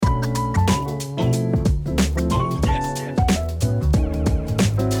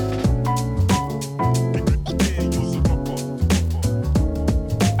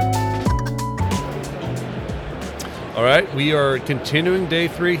We are continuing day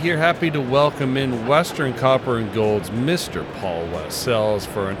 3 here. Happy to welcome in Western Copper and Gold's Mr. Paul Lascelles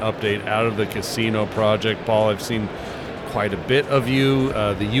for an update out of the casino project. Paul, I've seen quite a bit of you.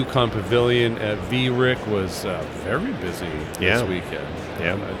 The Yukon Pavilion at VRIC was very busy this weekend.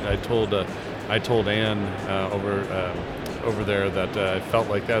 Yeah, I told Ann over there that I felt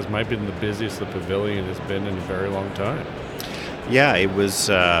like that might have been the busiest the pavilion has been in a very long time. Yeah, it was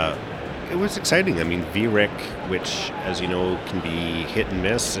exciting. I mean, VRIC, which, as you know, can be hit and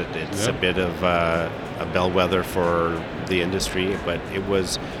miss. It's a bit of a bellwether for the industry, but it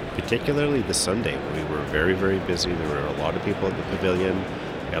was particularly the Sunday. We were very, very busy. There were a lot of people at the pavilion.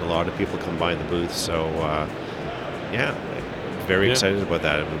 We had a lot of people come by the booth. So, very excited about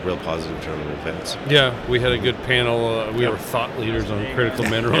that. It was a real positive turn of events. Yeah, we had a good panel. We were thought leaders on critical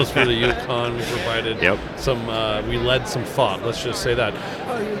minerals for the Yukon. We provided we led some thought, let's just say that.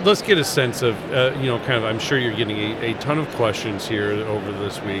 Let's get a sense of, I'm sure you're getting a ton of questions here over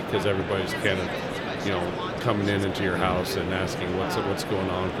this week because everybody's kind of, coming into your house and asking what's going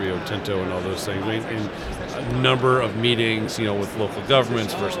on with Rio Tinto and all those things. And a number of meetings, with local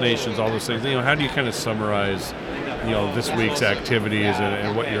governments, First Nations, all those things. How do you kind of summarize this week's activities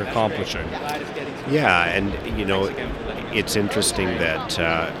and what you're accomplishing? Yeah, and it's interesting that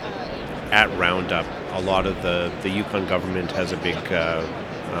at Roundup, a lot of the Yukon government has a big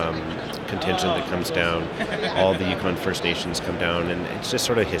contingent that comes down. All the Yukon First Nations come down, and it's just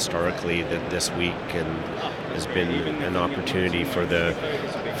sort of historically that this week has been an opportunity for the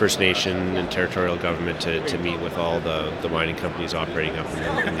First Nation and territorial government to meet with all the mining companies operating up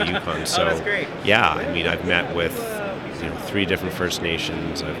in the Yukon. So, I've met with 3 different First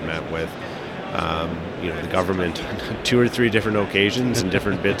Nations. I've met with the government on 2 or 3 different occasions and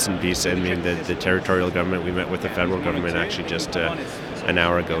different bits and pieces. I mean, the territorial government, we met with the federal government actually just an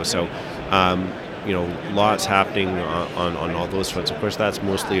hour ago. So, lots happening on all those fronts. Of course, that's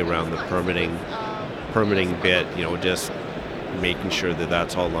mostly around the permitting bit, just making sure that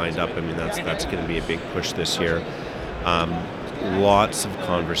that's all lined up. I mean, that's going to be a big push this year. Lots of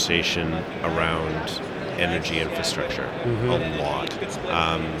conversation around energy infrastructure, a lot.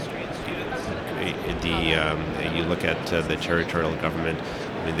 You look at the territorial government.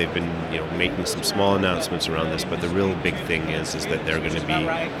 I mean, they've been making some small announcements around this, but the real big thing is that they're going to be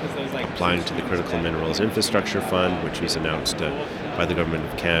applying to the Critical Minerals Infrastructure Fund, which was announced by the Government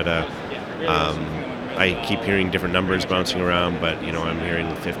of Canada. I keep hearing different numbers bouncing around, but I'm hearing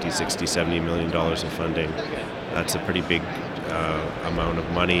 $50, $60, $70 million of funding. That's a pretty big amount of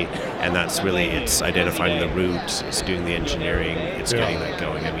money, and that's really, it's identifying the route, it's doing the engineering, it's getting that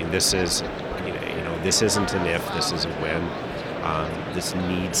going. I mean, this is, this isn't an if, this is a when. This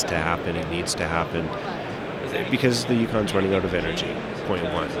needs to happen. It needs to happen because the Yukon's running out of energy. Point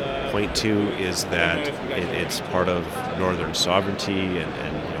 1. Point 2 is that it's part of northern sovereignty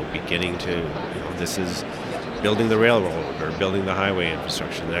and beginning to. This is building the railroad or building the highway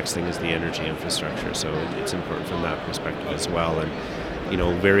infrastructure. The next thing is the energy infrastructure. So it's important from that perspective as well. And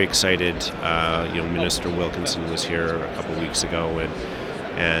very excited. Minister Wilkinson was here a couple weeks ago and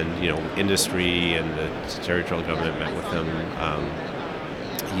industry and the territorial government met with him.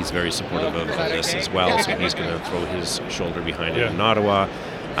 He's very supportive of this as well, so he's going to throw his shoulder behind it in Ottawa.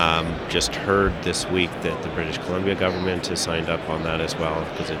 Just heard this week that the British Columbia government has signed up on that as well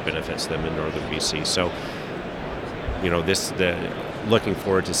because it benefits them in northern BC. So, looking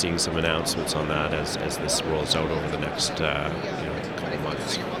forward to seeing some announcements on that as this rolls out over the next couple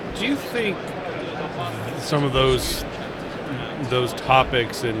months. Do you think some of those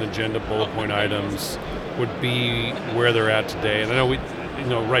topics and agenda bullet point items would be where they're at today? And I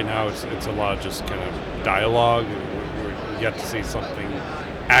know right now it's a lot of just kind of dialogue. We're yet to see something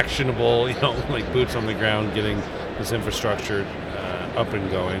actionable, like boots on the ground, getting this infrastructure up and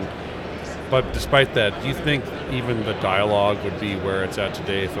going. But despite that, do you think even the dialogue would be where it's at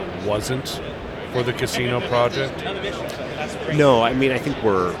today if it wasn't for the casino project? No, I mean, I think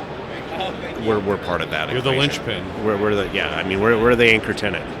we're part of that. You're the linchpin. We're the anchor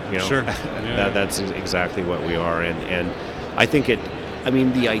tenant. Sure. That's exactly what we are, and I think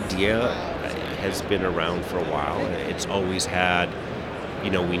the idea has been around for a while. It's always had,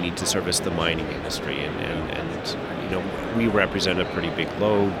 we need to service the mining industry, and we represent a pretty big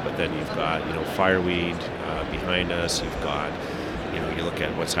load. But then you've got fireweed behind us. You've got you look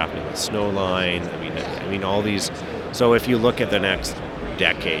at what's happening with Snowline. I mean all these. So if you look at the next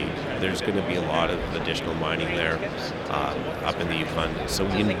decade, there's going to be a lot of additional mining there up in the Yukon. So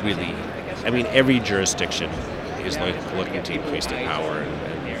we really, every jurisdiction is looking to increase their power,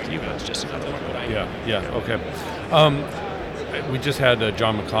 and the Yukon's just another one. Okay. We just had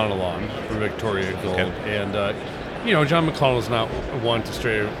John McConnell on from Victoria Gold, and John McConnell is not one to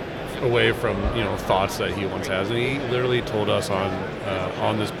stray away from thoughts that he once has, and he literally told us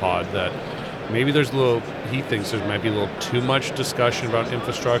on this pod that maybe he thinks there might be a little too much discussion about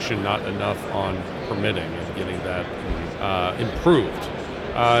infrastructure, not enough on permitting and getting that improved.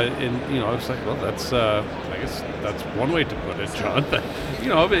 And it's like, well, that's I guess that's one way to put it, John. But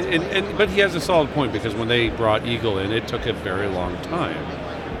but he has a solid point, because when they brought Eagle in, it took a very long time.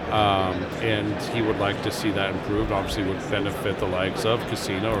 And he would like to see that improved. Obviously, would benefit the likes of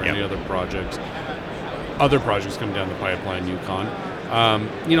Casino or any other projects coming down the pipeline, Yukon.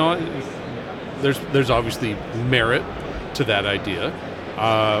 There's obviously merit to that idea.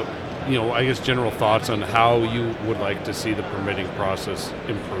 I guess general thoughts on how you would like to see the permitting process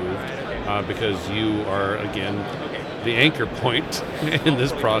improved, because you are, again, the anchor point in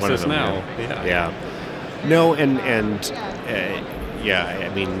this process now. Yeah. No, I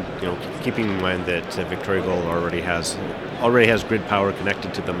mean, keeping in mind that Victoria Gold already has grid power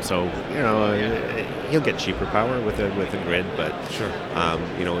connected to them, so he'll get cheaper power with a grid, but sure,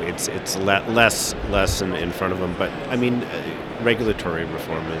 it's less in front of him. But I mean, regulatory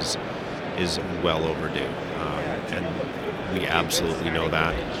reform is well overdue, and we absolutely know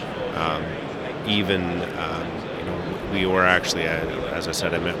that. We were actually, as I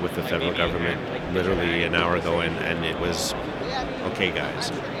said, I met with the federal government literally an hour ago, and it was, okay, guys,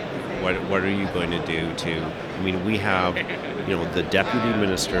 what are you going to do to? I mean, we have, the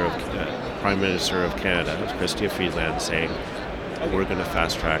Prime Minister of Canada, Chrystia Freeland, saying we're going to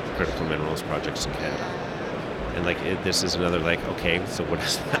fast track critical minerals projects in Canada, and this is another okay, so what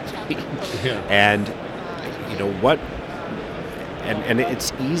does that mean? Yeah. And what? And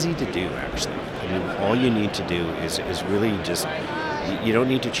it's easy to do, actually. I mean, all you need to do is really just, you don't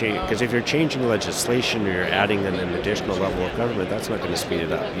need to change, because if you're changing legislation or you're adding an additional level of government, that's not going to speed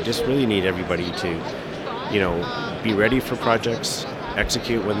it up. You just really need everybody to, be ready for projects,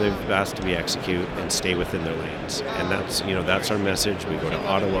 execute when they've asked to be executed, and stay within their lanes. And that's our message. We go to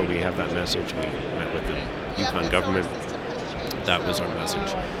Ottawa, we have that message. We met with the Yukon government. That was our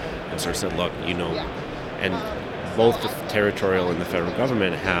message. And sort of said, look, and both the territorial and the federal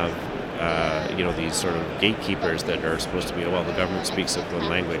government have, these sort of gatekeepers that are supposed to be, well, the government speaks one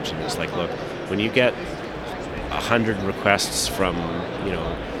language, and it's like, look, when you get 100 requests from,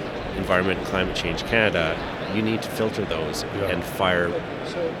 Environment and Climate Change Canada, you need to filter those and fire,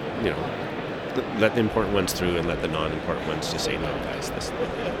 let the important ones through and let the non-important ones just say, no, guys,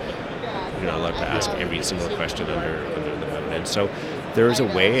 you're not allowed to ask every single question under the moon. And so there is a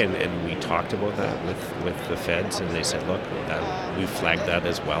way, and we talked about that with the feds, and they said, look, we flagged that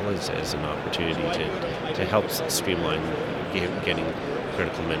as well as an opportunity to help streamline getting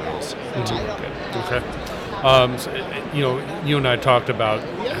critical minerals to market. Okay. So, you and I talked about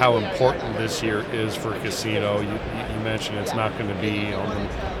how important this year is for Casino. You mentioned it's not going to be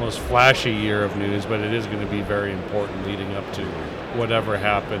the most flashy year of news, but it is going to be very important leading up to whatever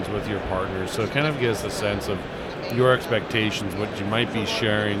happens with your partners. So it kind of gives a sense of your expectations, what you might be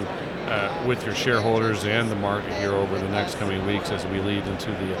sharing with your shareholders and the market here over the next coming weeks as we lead into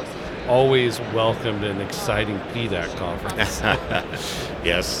the always welcomed and exciting PDAC conference.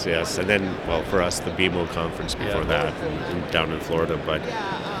 Yes. And then, well, for us, the BMO conference before that down in Florida. But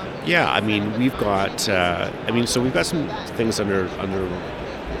yeah, I mean, we've got, so we've got some things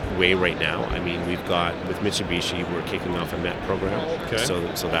underway right now. I mean, we've got, with Mitsubishi, we're kicking off a MET program. Okay. So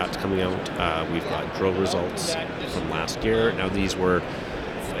that's coming out. We've got drill results from last year. Now, these were,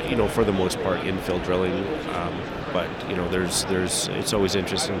 for the most part, infill drilling. But there's it's always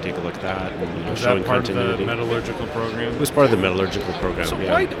interesting to take a look at that, and was showing that part continuity. of the metallurgical program? It was part of the metallurgical program. So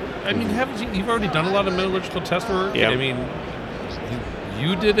yeah. why? I mean, you've already done a lot of metallurgical test work. Yeah. I mean,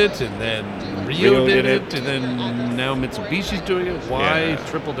 you did it, and then Rio did it, and then now Mitsubishi's doing it. Why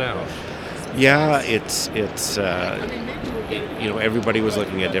triple down? Yeah, it's everybody was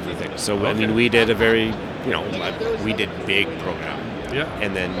looking at different things. So I mean, we did a very we did big program. Yeah.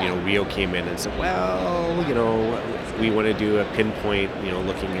 And then, Rio came in and said, well, we want to do a pinpoint,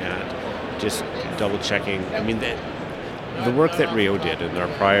 looking at just double checking. I mean, the work that Rio did in our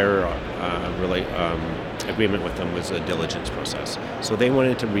prior agreement with them was a diligence process. So they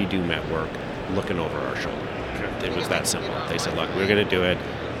wanted to redo Met work looking over our shoulder. Okay. It was that simple. They said, look, we're going to do it.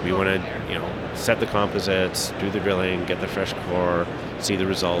 We want to, set the composites, do the drilling, get the fresh core, see the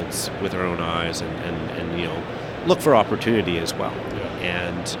results with our own eyes, and look for opportunity as well.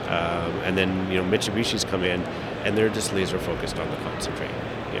 And then Mitsubishi's come in, and they're just laser focused on the concentrate.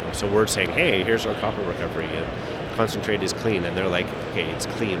 So we're saying, hey, here's our copper recovery, and concentrate is clean, and they're like, okay, it's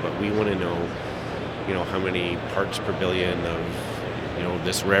clean, but we want to know how many parts per billion of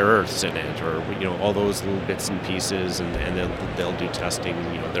this rare earths in it, or all those little bits and pieces, and they'll do testing,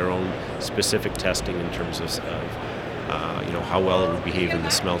 their own specific testing in terms of how well it would behave in the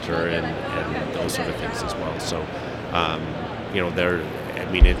smelter and those sort of things as well. So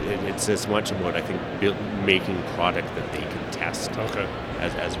it's as much about, I think, making product that they can test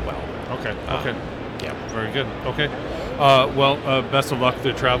as well. Okay. Yeah. Very good. Okay. Best of luck with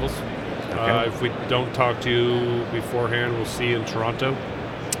the travels. Okay. If we don't talk to you beforehand, we'll see you in Toronto.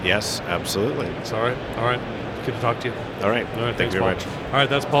 Yes, absolutely. It's all right. All right. Good to talk to you. All right. Thanks, you very Paul. much. All right.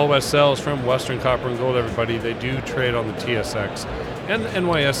 That's Paul Westsells from Western Copper and Gold, everybody. They do trade on the TSX and the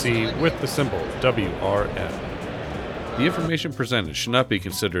NYSE with the symbol WRN. The information presented should not be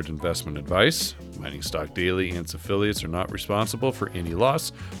considered investment advice. Mining Stock Daily and its affiliates are not responsible for any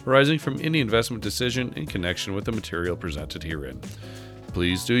loss arising from any investment decision in connection with the material presented herein.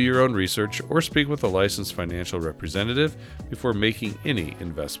 Please do your own research or speak with a licensed financial representative before making any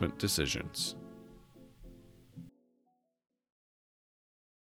investment decisions.